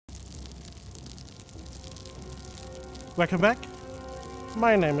Welcome back.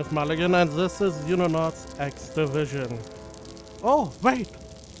 My name is Mulligan and this is Xenonauts X Division. Oh, wait!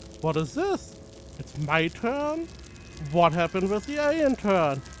 What is this? It's my turn? What happened with the alien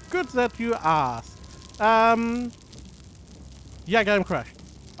turn? Good that you asked. Yeah, game crashed.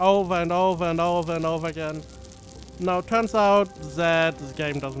 Over and over and over and over again. Now, turns out that this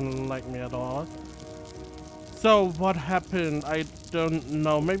game doesn't like me at all. So, what happened? I don't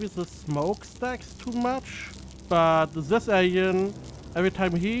know. Maybe the smoke stacks too much? But this alien, every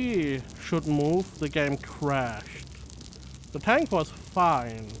time he should move, the game crashed. The tank was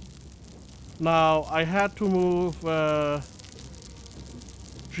fine. Now, I had to move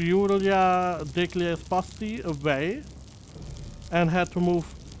Giulia Degliesposti away and had to move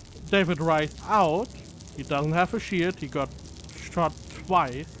David Rice out. He doesn't have a shield. He got shot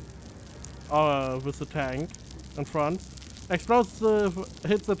twice with the tank in front. Explosive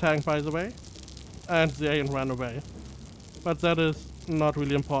hit the tank, by the way, and the alien ran away. But that is not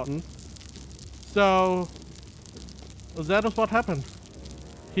really important. So that is what happened.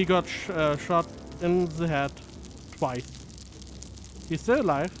 He got shot in the head twice. He's still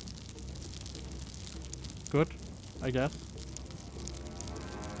alive. Good, I guess.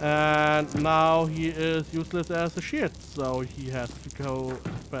 And now he is useless as a shield, so he has to go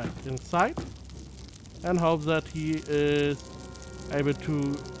back inside and hope that he is able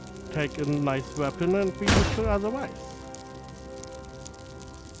to take a nice weapon and be useful otherwise.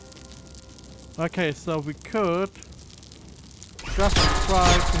 Okay, so we could just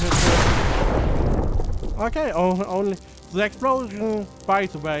try to hit him. Okay, only the explosion, by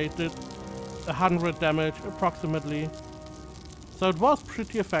the way, did 100 damage approximately. So it was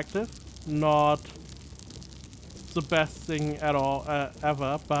pretty effective. Not the best thing at all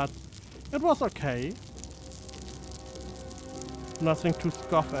ever, but it was okay. Nothing to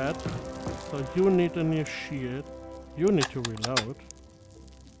scoff at. So you need a new shield. You need to reload.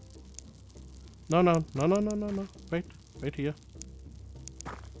 No. Wait here.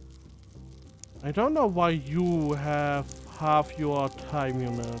 I don't know why you have half your time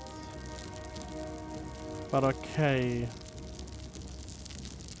units. But okay.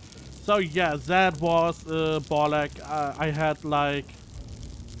 So yeah, that was Borlak. I had like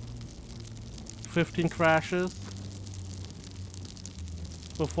 15 crashes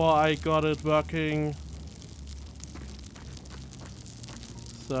before I got it working.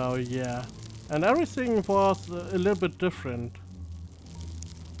 So yeah. And everything was a little bit different.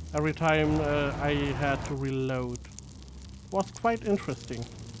 Every time I had to reload. Was quite interesting.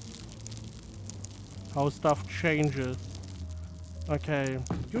 How stuff changes. Okay,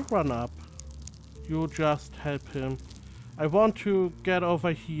 you run up. You just help him. I want to get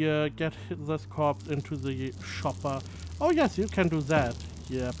over here, get this corpse into the shopper. Oh yes, you can do that.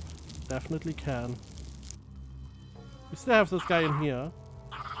 Yep, definitely can. We still have this guy in here,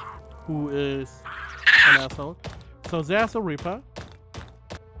 who is an asshole. So there's a Reaper.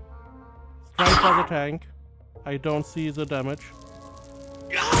 Straight for the tank. I don't see the damage.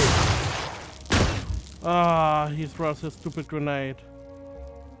 Ah, he throws his stupid grenade.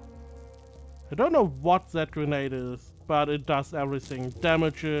 I don't know what that grenade is, but it does everything.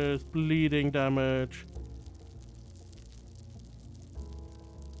 Damages, bleeding damage.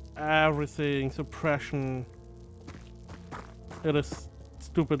 Everything, suppression. It is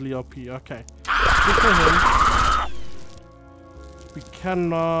stupidly OP, okay. We kill him. We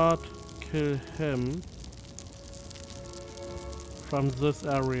cannot kill him from this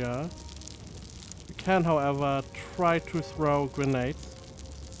area. We can, however, try to throw grenades.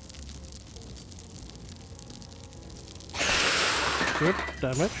 Good,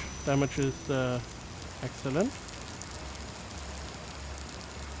 damage. Damage is excellent.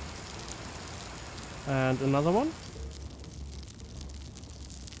 And another one.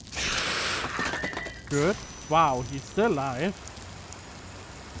 Good. Wow, he's still alive.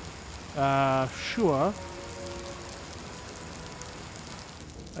 Sure.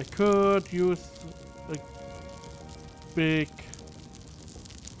 I could use a big...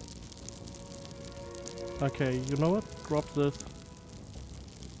 Okay, you know what? Drop this.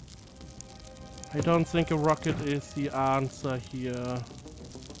 I don't think a rocket is the answer here.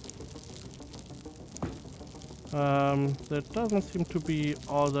 There doesn't seem to be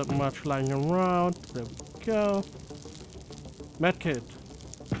all that much lying around. There we go. Medkit.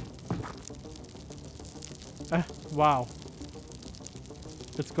 Wow.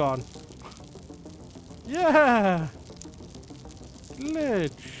 It's gone. Yeah!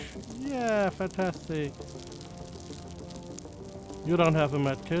 Glitch! Yeah, fantastic. You don't have a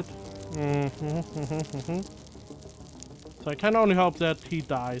medkit. So I can only hope that he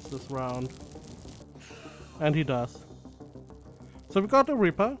dies this round. And he does. So we got the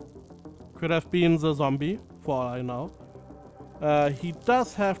Reaper. Could have been the zombie, for all I know. He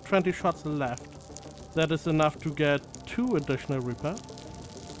does have 20 shots left. That is enough to get 2 additional Reaper.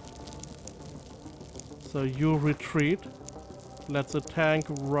 So you retreat. Let the tank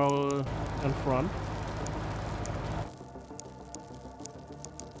roll in front.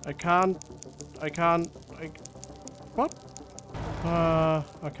 What?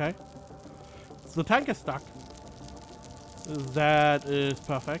 Okay. The tank is stuck. That is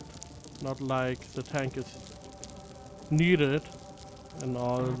perfect. Not like the tank is needed in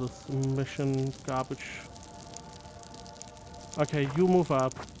all this mission garbage. Okay, you move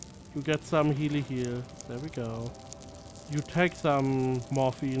up. You get some healy heal. There we go. You take some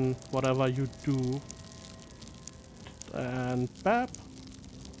morphine, whatever you do. And bap.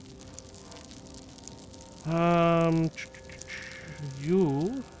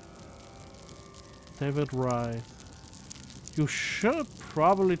 You, David Rice. You should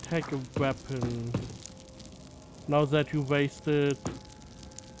probably take a weapon. Now that you wasted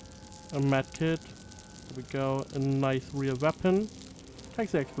a medkit. There we go. A nice real weapon. Take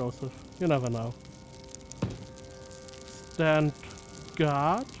the explosive. You never know. Stand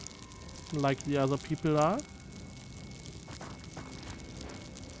guard. Like the other people are.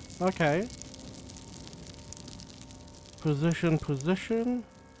 Okay. Position.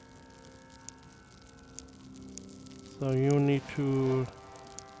 So you need to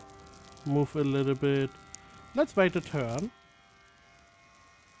move a little bit. Let's wait a turn.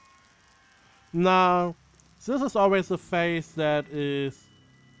 Now, this is always a phase that is...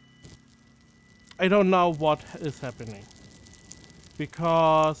 I don't know what is happening.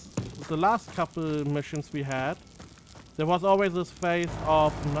 Because the last couple missions we had, there was always this phase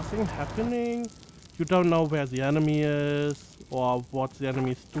of nothing happening. You don't know where the enemy is or what the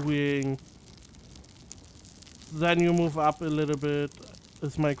enemy is doing. Then you move up a little bit.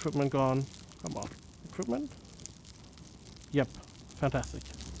 Is my equipment gone? Come on. Equipment? Yep. Fantastic.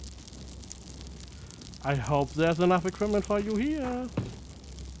 I hope there's enough equipment for you here.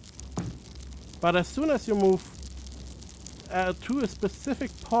 But as soon as you move to a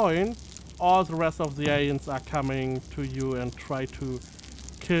specific point, all the rest of the aliens are coming to you and try to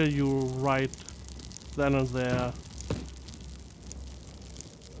kill you right then and there.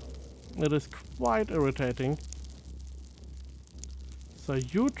 It is quite irritating. So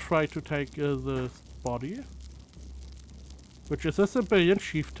you try to take this body, which is a civilian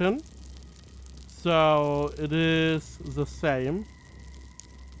chieftain. So it is the same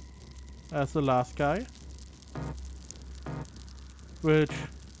as the last guy, which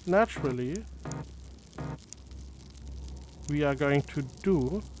naturally we are going to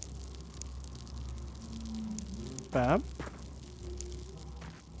do. Bam.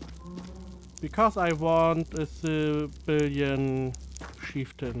 Because I want a civilian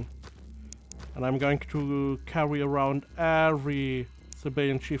chieftain. And I'm going to carry around every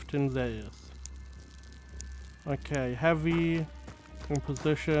civilian chieftain there is. Okay, heavy, in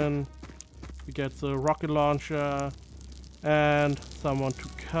position. We get the rocket launcher and someone to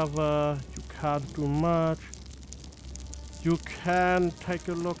cover. You can't do much. You can take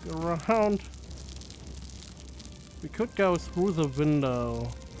a look around. We could go through the window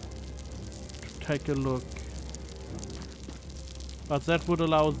to take a look. But that would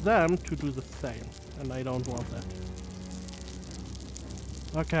allow them to do the same. And I don't want that.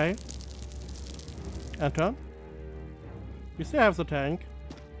 Okay. Enter. We still have the tank.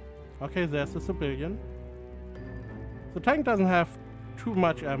 Okay, there's the civilian. The tank doesn't have too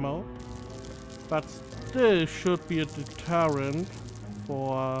much ammo. But still should be a deterrent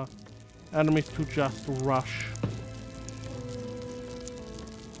for enemies to just rush.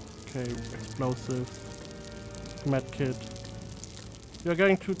 Okay, explosives. Medkit. You're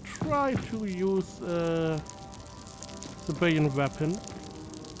going to try to use a civilian weapon.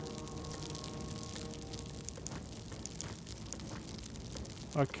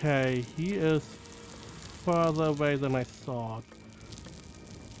 Okay, he is further away than I thought.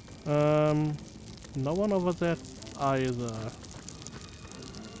 No one over there either.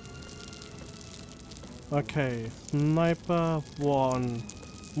 Okay, sniper 1.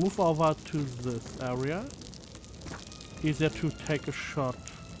 Move over to this area. Easier to take a shot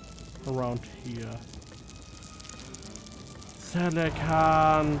around here. Sadly I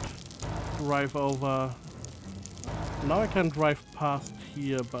can't drive over. Now I can drive past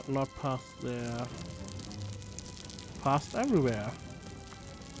here, but not past there. Past everywhere.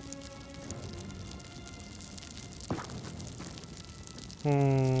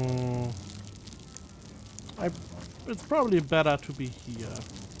 It's probably better to be here.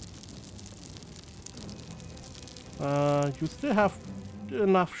 You still have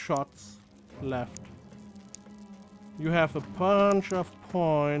enough shots left. You have a bunch of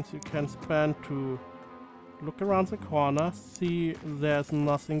points you can spend to look around the corner, see there's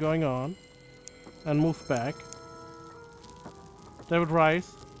nothing going on, and move back. David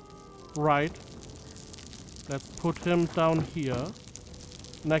Rice, right. Let's put him down here,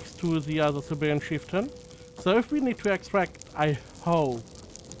 next to the other civilian chieftain. So if we need to extract, I hope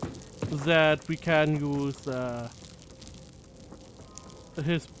that we can use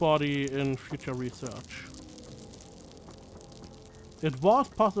his body in future research. It was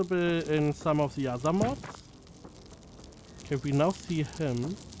possible in some of the other mods. Okay, we now see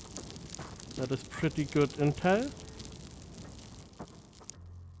him. That is pretty good intel.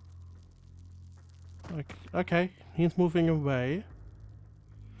 Okay, he's moving away.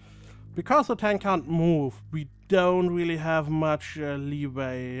 Because the tank can't move, we don't really have much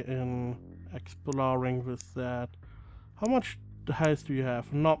leeway in exploring with that. How much health do you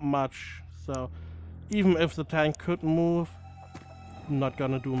have? Not much. So even if the tank could move, not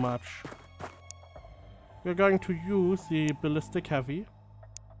gonna do much. We're going to use the ballistic heavy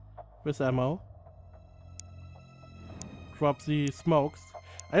with ammo. Drop the smokes.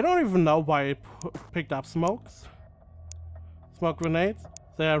 I don't even know why I picked up smokes. Smoke grenades.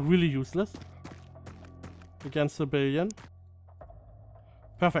 They are really useless against civilian.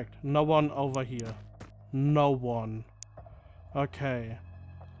 Perfect. No one over here. No one. Okay.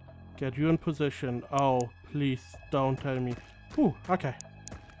 Get you in position. Oh, please don't tell me. Whew, okay.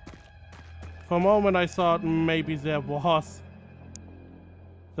 For a moment I thought maybe there was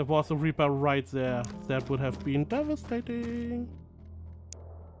a Reaper right there. That would have been devastating.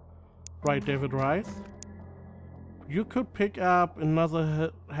 Right, David Rice. You could pick up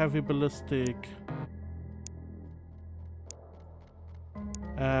another heavy ballistic.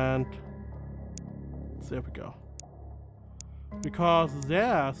 And there we go. Because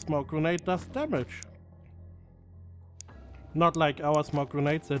their smoke grenade does damage. Not like our smoke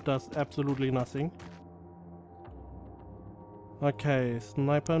grenades that does absolutely nothing. Okay,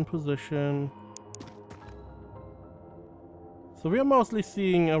 sniper in position. So we are mostly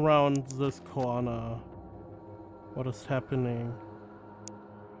seeing around this corner what is happening.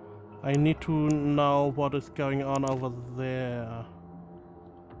 I need to know what is going on over there.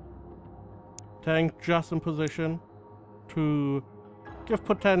 Tank just in position to give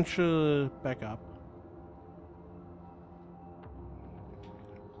potential backup.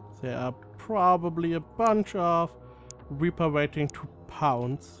 There are probably a bunch of Reaper waiting to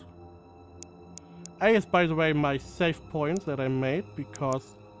pounce. A is, by the way, my save points that I made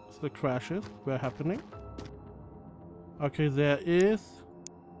because the crashes were happening. Okay, there's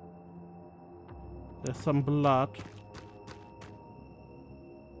some blood.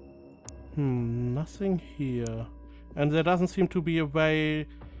 Nothing here. And there doesn't seem to be a way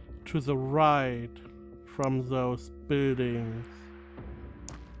to the right from those buildings.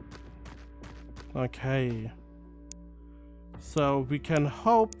 Okay. So we can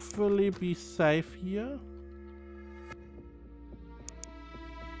hopefully be safe here.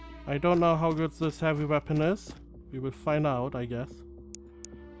 I don't know how good this heavy weapon is. We will find out, I guess.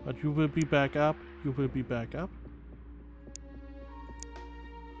 But you will be back up. You will be back up.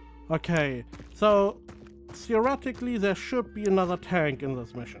 Okay, so theoretically there should be another tank in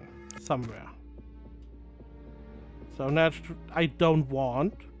this mission somewhere. So now I don't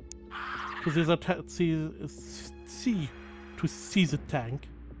want to see the tank.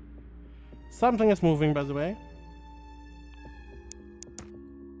 Something is moving, by the way.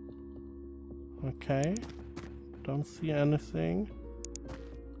 Okay, don't see anything.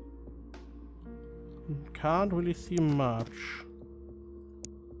 Can't really see much.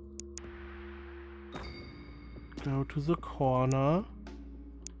 Go to the corner.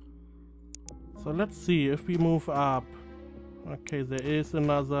 So let's see if we move up. Okay, there is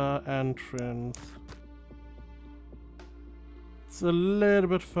another entrance. It's a little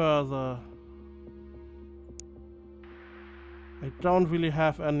bit further. I don't really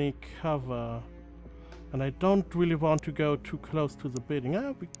have any cover. And I don't really want to go too close to the building.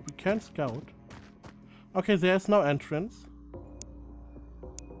 We can scout. Okay, there's no entrance.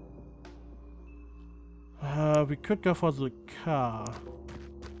 We could go for the car.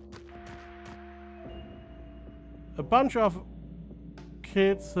 A bunch of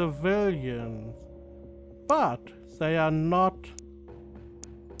killed civilians, but they are not.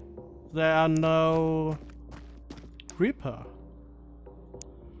 There are no Reaper.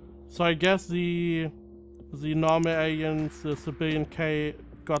 So I guess the normal aliens, the civilian K,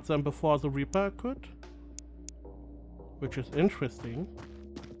 got them before the Reaper could, which is interesting.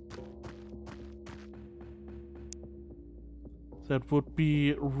 That would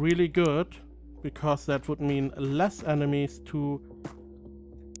be really good, because that would mean less enemies to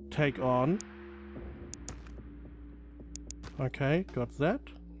take on. Okay, got that.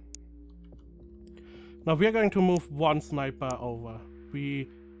 Now we are going to move one sniper over. We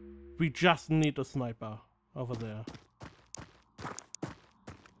just need a sniper over there.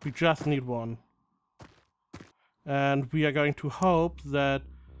 We just need one. And we are going to hope that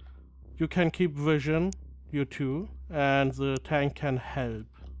you can keep vision, you two, and the tank can help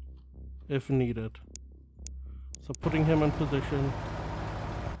if needed. So putting him in position,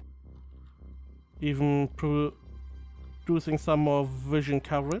 even producing some more vision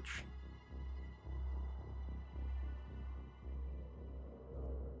coverage.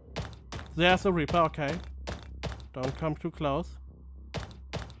 There's a Reaper, okay. Don't come too close.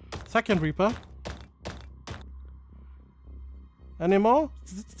 Second Reaper. Any more?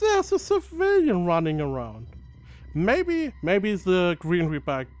 There's a civilian running around. Maybe the Green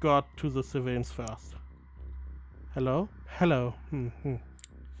Reaper got to the civilians first. Hello? Hello.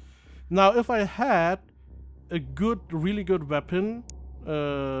 Now, if I had a really good weapon,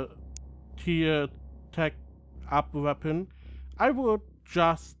 tier tech up weapon, I would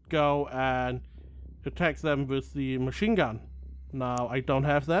just go and attack them with the machine gun. Now, I don't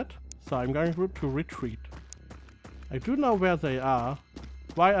have that, so I'm going to retreat. I do know where they are.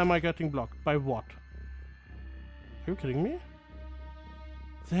 Why am I getting blocked? By what? Are you kidding me?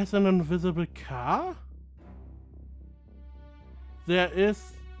 There's an invisible car? There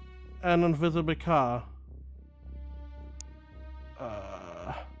is an invisible car.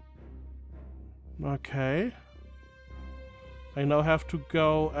 Okay. I now have to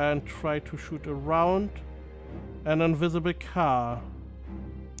go and try to shoot around an invisible car.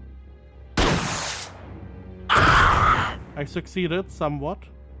 I succeeded somewhat.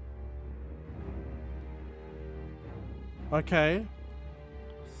 Okay.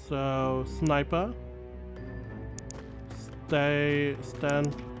 So, sniper.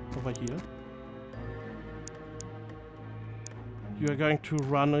 Stand over here. You are going to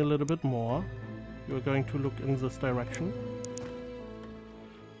run a little bit more. You are going to look in this direction.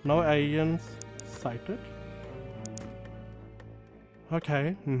 No aliens sighted.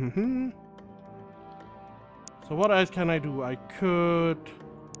 Okay. So what else can I do? I could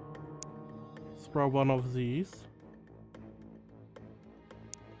throw one of these.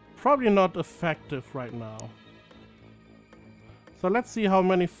 Probably not effective right now. So let's see how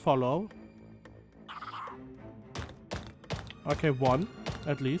many follow. Okay, one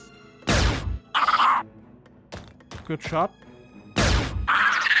at least. Good shot.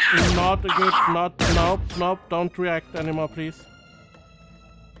 Not a good, nope, don't react anymore, please.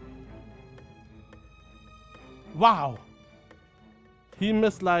 Wow! He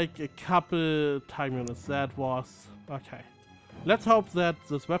missed like a couple time units. That was... okay. Let's hope that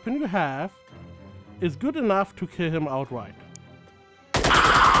this weapon you have is good enough to kill him outright.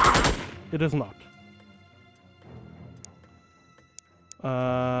 It is not.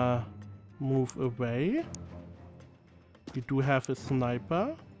 Move away. We do have a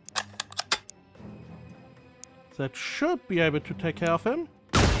sniper. That should be able to take care of him.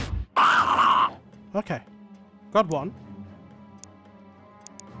 Okay. Got one.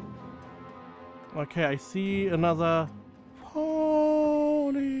 Okay, I see another...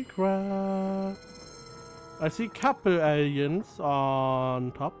 holy crap. I see couple aliens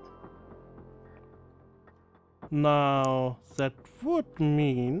on top. Now, that would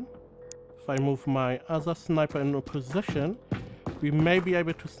mean, if I move my other sniper in a position, we may be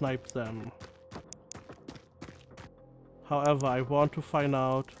able to snipe them. However, I want to find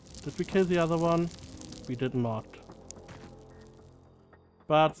out, did we kill the other one? We did not.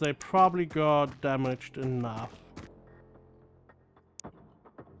 But they probably got damaged enough.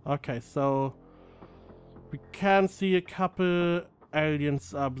 Okay, so we can see a couple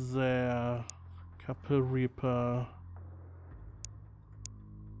aliens up there. Couple Reaper.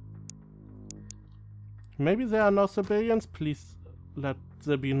 Maybe there are no civilians? Please let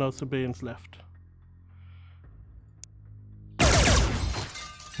there be no civilians left.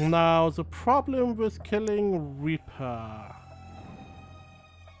 Now, the problem with killing Reaper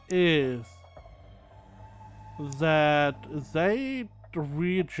is that they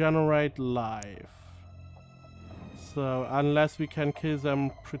regenerate life. So, unless we can kill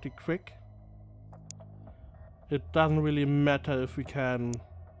them pretty quick, it doesn't really matter if we can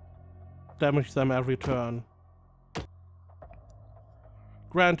damage them every turn.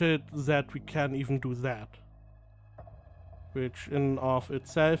 Granted that we can even do that, which in of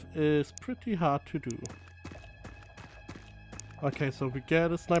itself is pretty hard to do. Okay, so we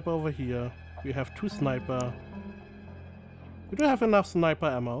get a sniper over here. We have two sniper. We do have enough sniper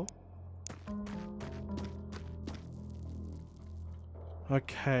ammo.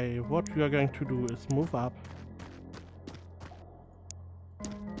 Okay, what we are going to do is move up.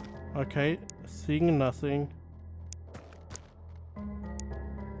 Okay, seeing nothing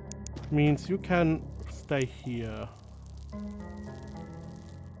means you can stay here.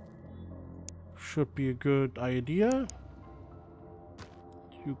 Should be a good idea.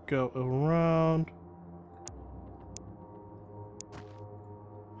 You go around.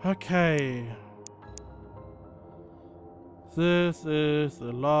 Okay. This is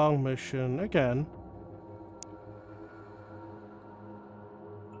a long mission again.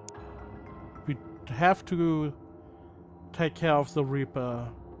 We have to take care of the Reaper.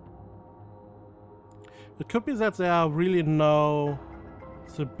 It could be that there are really no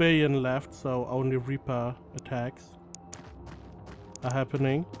civilian left, so only Reaper attacks are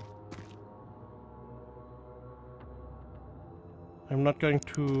happening. I'm not going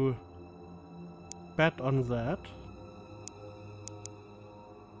to bet on that.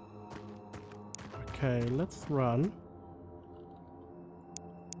 Okay, let's run.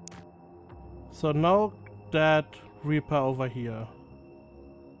 So now that Reaper over here.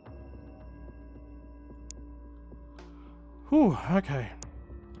 Whew, okay.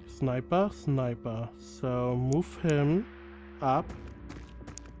 Sniper, sniper. So move him up.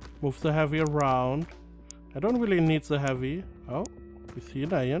 Move the heavy around. I don't really need the heavy. Oh, we see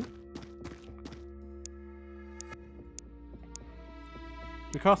an alien.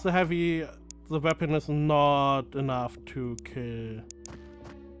 Because the heavy, the weapon is not enough to kill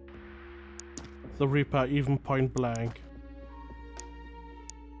the Reaper even point blank.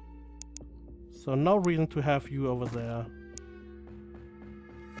 So no reason to have you over there.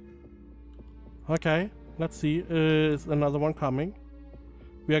 Okay, let's see. Is another one coming?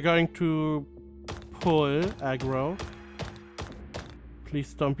 We are going to pull aggro.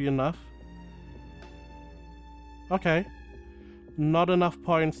 Please don't be enough. Okay. Not enough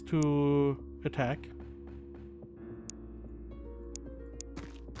points to attack.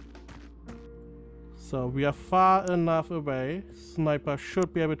 So we are far enough away. Sniper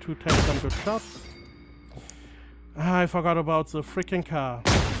should be able to take some good shots. I forgot about the freaking car.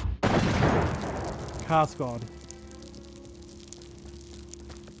 Car's gone.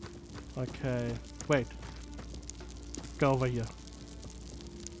 Okay, wait. Go over here.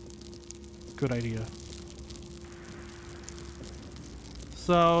 Good idea.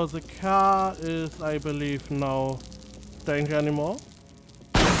 So the car is, I believe, no danger anymore.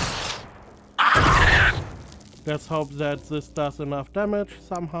 Let's hope that this does enough damage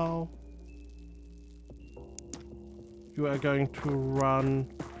somehow. You are going to run.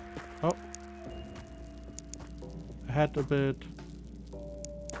 Oh. Ahead a bit.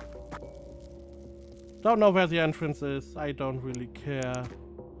 Don't know where the entrance is. I don't really care.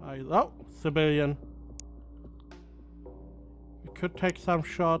 Oh, civilian. We could take some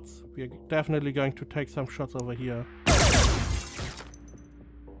shots. We are definitely going to take some shots over here.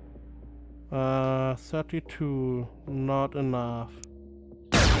 32, not enough.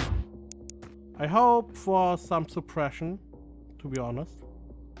 I hope for some suppression, to be honest.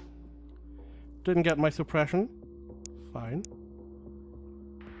 Didn't get my suppression. Fine.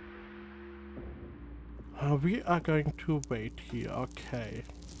 We are going to wait here. Okay.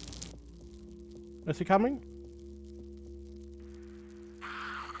 Is he coming?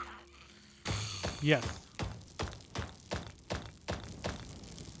 Yes.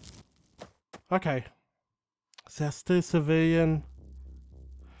 Okay. There's still civilian.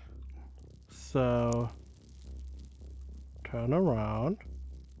 So turn around.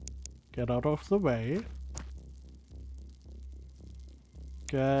 Get out of the way.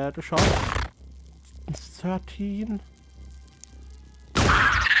 Get a shot. 13.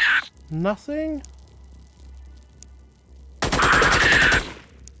 Nothing?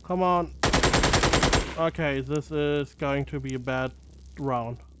 Come on. Okay, this is going to be a bad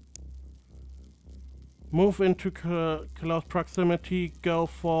round. Move into close proximity, go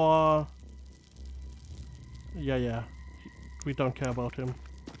for... Yeah. We don't care about him.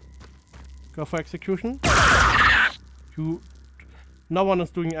 Go for execution. No one is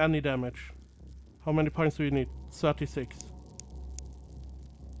doing any damage. How many points do you need? 36.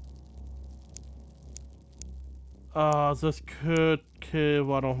 This could kill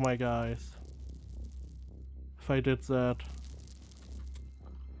one of my guys. If I did that.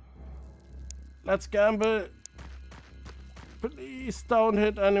 Let's gamble. Please don't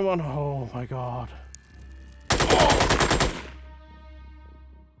hit anyone. Oh my god.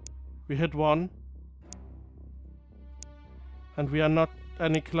 We hit one. And we are not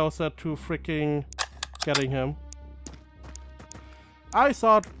any closer to freaking getting him. I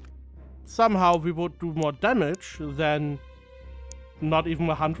thought somehow we would do more damage than not even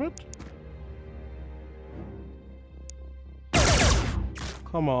 100.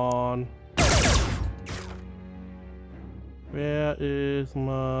 Come on. Where is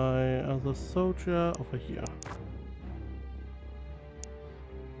my other soldier? Over here.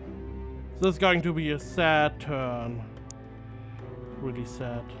 This is going to be a sad turn. Really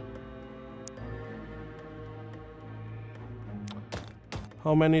sad.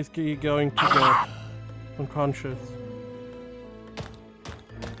 How many is he going to get unconscious?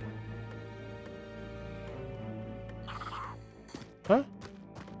 Huh?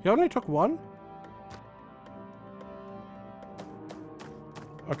 He only took one?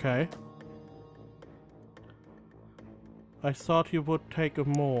 Okay. I thought he would take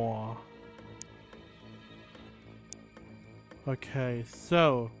more. Okay,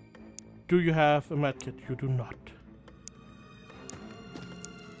 so do you have a medkit? You do not.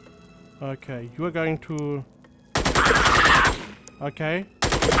 Okay, you are going to... Okay.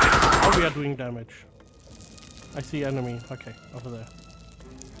 Oh, we are doing damage. I see enemy. Okay, over there.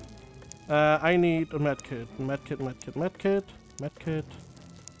 I need a medkit. Medkit.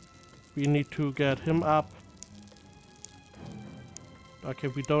 We need to get him up. Okay,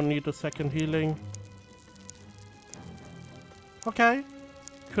 we don't need a second healing. Okay.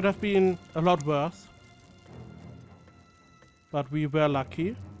 Could have been a lot worse. But we were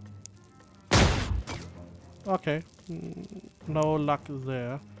lucky. Okay. No luck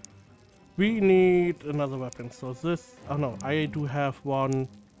there. We need another weapon. So this... Oh no, I do have one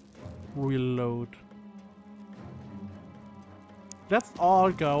reload. Let's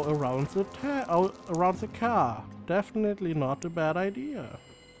all go around the car. Definitely not a bad idea.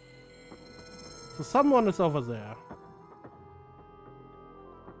 So someone is over there.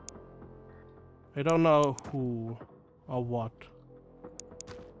 I don't know who or what.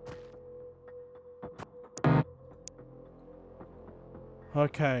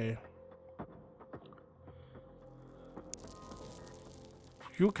 Okay.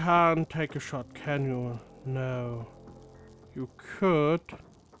 You can't take a shot, can you? No. You could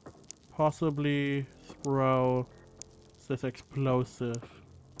possibly throw this explosive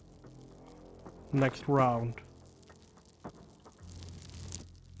next round.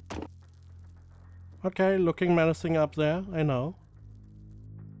 Okay, looking menacing up there, I know.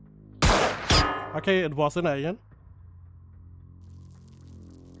 Okay, it was an alien.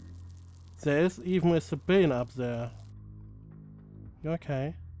 There is even a civilian up there.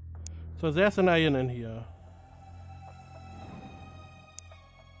 Okay. So there's an alien in here.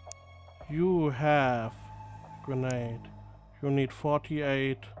 You have grenade. You need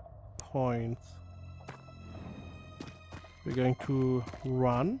 48 points. We're going to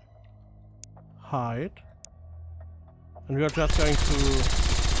run, hide, and we're just going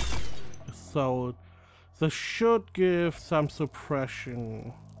to assault. This should give some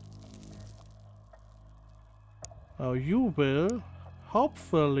suppression. Now you will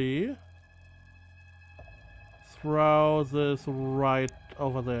hopefully throw this right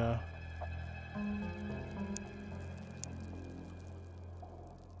over there.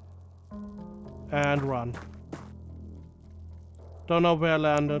 And run. Don't know where I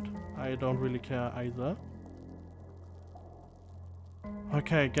landed. I don't really care either.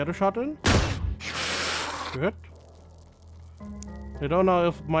 Okay, get a shot in. Good. I don't know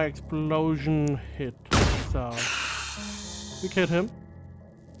if my explosion hit, so we killed him.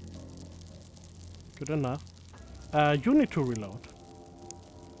 Good enough. You need to reload.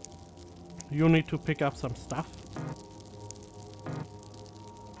 You need to pick up some stuff.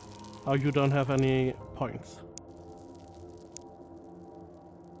 Oh, you don't have any points.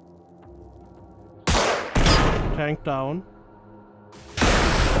 Tank down.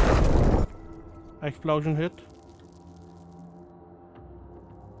 Explosion hit.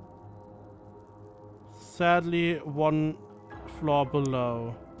 Sadly, one floor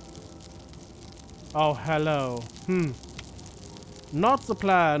below. Oh, hello. Not the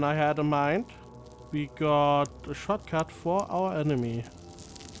plan I had in mind. We got a shortcut for our enemy.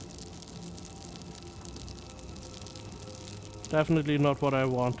 Definitely not what I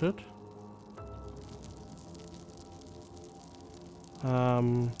wanted.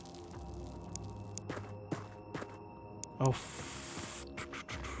 Oh.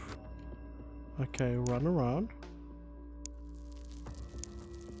 Okay, run around.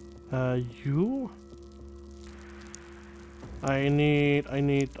 You? I need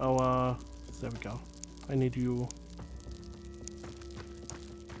our... There we go. I need you.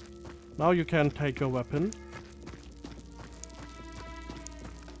 Now you can take your weapon.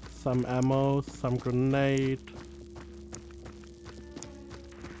 Some ammo, some grenade.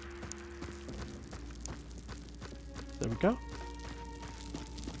 go.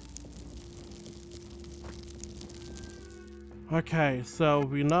 Okay, so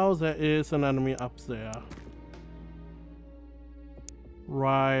we know there is an enemy up there.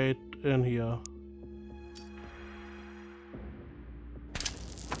 Right in here.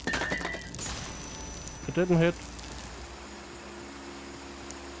 It didn't hit.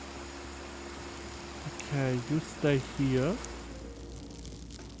 Okay, you stay here.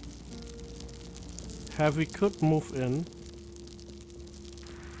 Heavy could move in.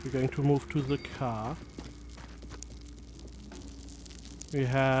 We're going to move to the car. We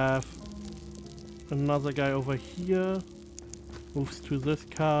have another guy over here. Moves to this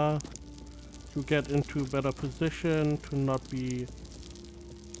car to get into a better position, to not be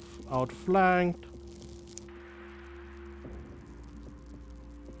outflanked.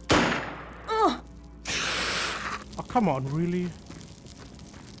 Oh, come on, really?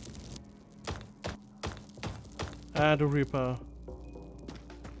 And a Reaper.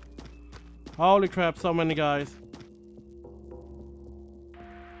 Holy crap, so many guys.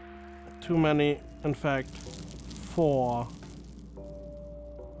 Too many, in fact. 4.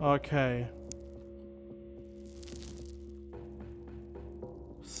 Okay.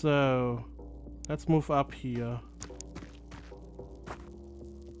 So, let's move up here.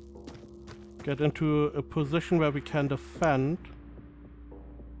 Get into a position where we can defend.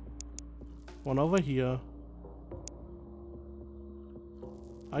 One over here.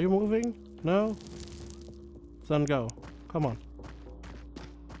 Are you moving? No? Then go. Come on.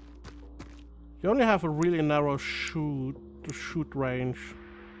 You only have a really narrow shoot range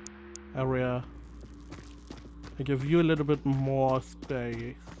area. I give you a little bit more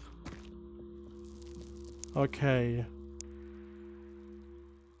space. Okay.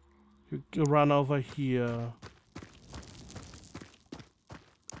 You run over here.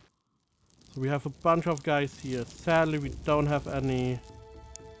 So we have a bunch of guys here. Sadly, we don't have any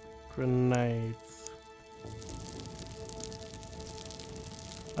grenades.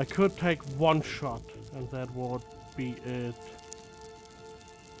 I could take one shot and that would be it.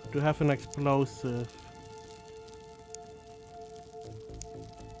 To have an explosive.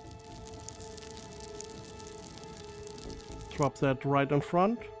 Drop that right in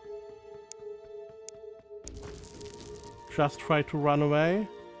front. Just try to run away.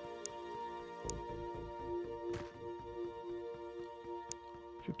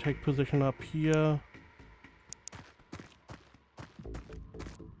 You take position up here.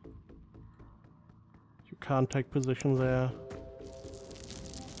 You can't take position there.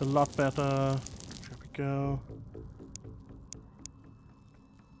 A lot better. There we go.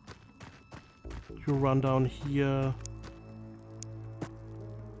 You run down here.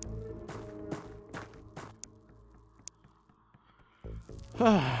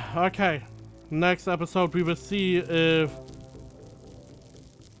 Okay. Next episode we will see if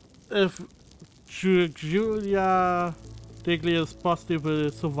Julia Diglius Posti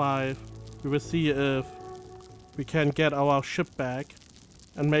will survive. We will see if we can get our ship back.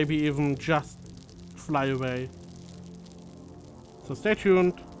 And maybe even just fly away. So stay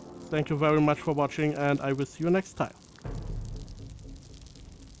tuned. Thank you very much for watching and I will see you next time.